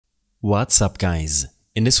What's up guys?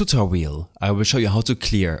 In this tutorial, I will show you how to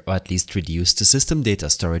clear or at least reduce the system data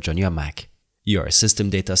storage on your Mac. Your system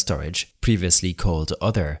data storage, previously called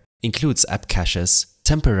Other, includes app caches,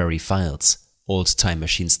 temporary files, old time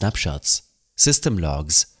machine snapshots, system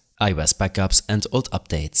logs, iOS backups and old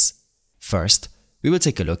updates. First, we will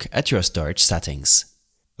take a look at your storage settings.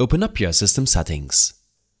 Open up your system settings.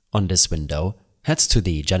 On this window, head to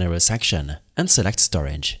the General section and select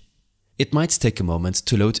Storage. It might take a moment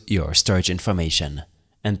to load your storage information,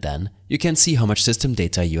 and then you can see how much system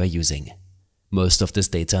data you are using. Most of this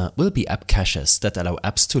data will be app caches that allow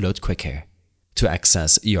apps to load quicker. To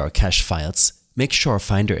access your cache files, make sure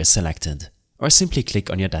Finder is selected, or simply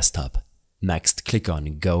click on your desktop. Next, click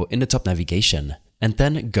on Go in the top navigation, and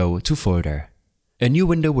then go to Folder. A new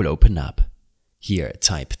window will open up. Here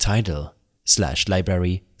type title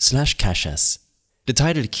 /library/caches. The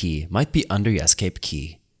title key might be under your escape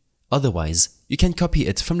key. Otherwise, you can copy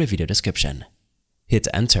it from the video description. Hit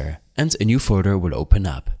enter and a new folder will open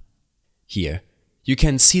up. Here, you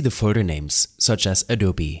can see the folder names such as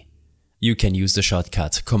Adobe. You can use the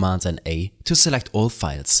shortcut Command and A to select all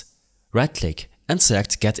files. Right-click and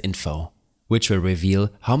select Get Info, which will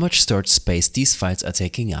reveal how much storage space these files are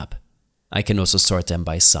taking up. I can also sort them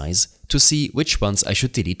by size to see which ones I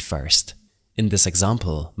should delete first. In this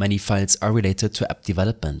example, many files are related to app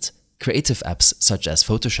development, creative apps such as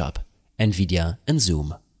Photoshop, NVIDIA and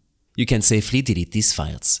Zoom. You can safely delete these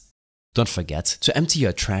files. Don't forget to empty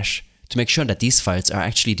your trash to make sure that these files are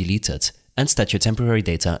actually deleted and that your temporary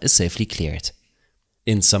data is safely cleared.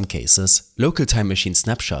 In some cases, local time machine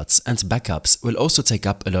snapshots and backups will also take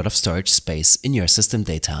up a lot of storage space in your system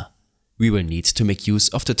data. We will need to make use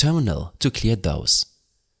of the terminal to clear those.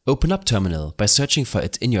 Open up Terminal by searching for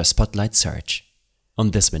it in your Spotlight search. On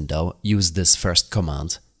this window, use this first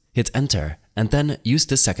command. Hit enter and then use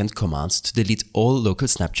the second command to delete all local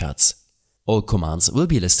snapshots. All commands will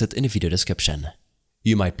be listed in the video description.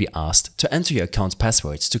 You might be asked to enter your account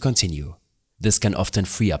passwords to continue. This can often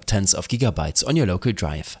free up tens of gigabytes on your local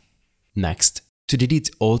drive. Next, to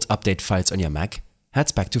delete old update files on your Mac,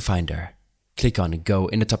 head back to Finder. Click on Go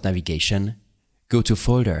in the top navigation, go to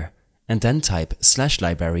Folder, and then type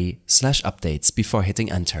 /library/updates before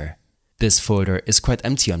hitting enter. This folder is quite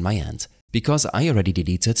empty on my end, because I already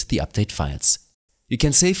deleted the update files. You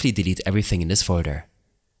can safely delete everything in this folder.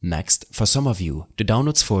 Next, for some of you, the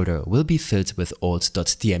Downloads folder will be filled with old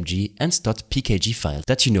 .tmg and .pkg files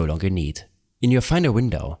that you no longer need. In your Finder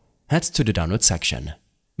window, head to the Download section.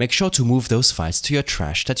 Make sure to move those files to your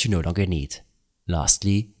trash that you no longer need.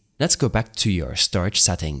 Lastly, let's go back to your storage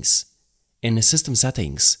settings. In the System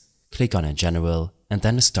Settings, click on General and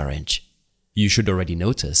then Storage. You should already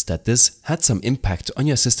notice that this had some impact on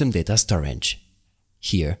your system data storage.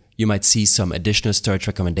 Here, you might see some additional storage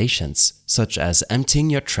recommendations, such as emptying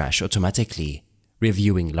your trash automatically,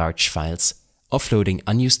 reviewing large files, offloading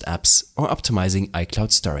unused apps, or optimizing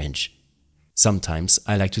iCloud storage. Sometimes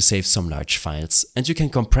I like to save some large files, and you can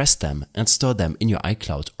compress them and store them in your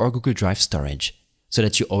iCloud or Google Drive storage, so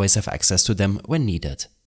that you always have access to them when needed.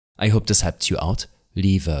 I hope this helped you out.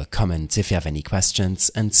 Leave a comment if you have any questions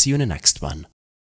and see you in the next one.